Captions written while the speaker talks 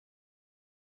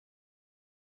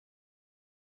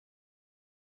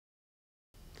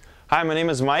Hi, my name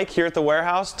is Mike here at the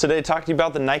warehouse. Today to talk to you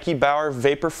about the Nike Bauer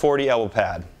Vapor 40 elbow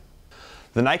pad.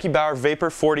 The Nike Bauer Vapor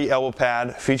 40 elbow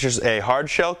pad features a hard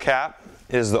shell cap.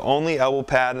 It is the only elbow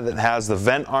pad that has the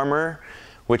vent armor,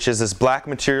 which is this black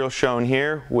material shown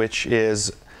here, which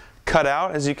is cut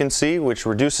out, as you can see, which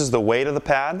reduces the weight of the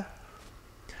pad.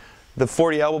 The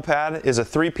 40 elbow pad is a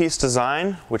three-piece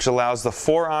design, which allows the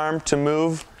forearm to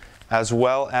move as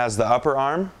well as the upper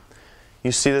arm.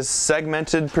 You see this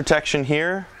segmented protection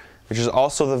here, which is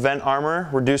also the vent armor,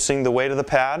 reducing the weight of the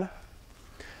pad.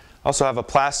 Also have a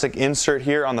plastic insert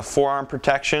here on the forearm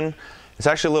protection. It's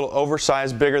actually a little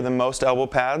oversized, bigger than most elbow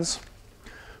pads.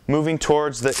 Moving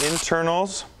towards the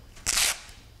internals,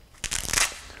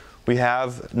 we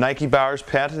have Nike Bauer's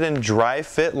patented dry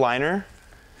fit liner.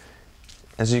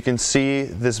 As you can see,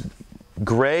 this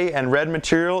gray and red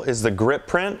material is the grip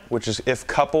print, which is, if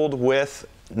coupled with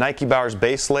Nike Bauer's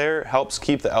base layer, helps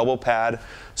keep the elbow pad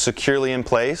securely in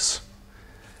place.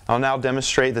 I'll now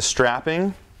demonstrate the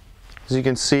strapping. As you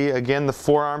can see, again, the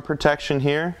forearm protection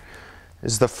here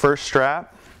is the first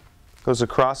strap. Goes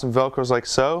across and velcros like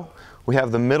so. We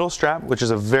have the middle strap, which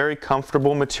is a very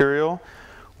comfortable material,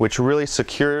 which really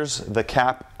secures the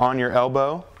cap on your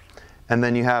elbow. And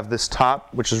then you have this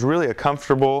top, which is really a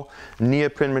comfortable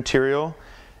neoprene material.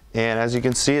 And as you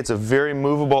can see, it's a very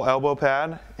movable elbow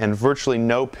pad and virtually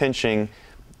no pinching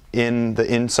in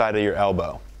the inside of your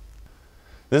elbow.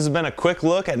 This has been a quick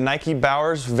look at Nike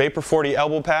Bauer's Vapor 40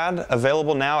 elbow pad,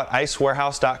 available now at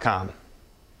icewarehouse.com.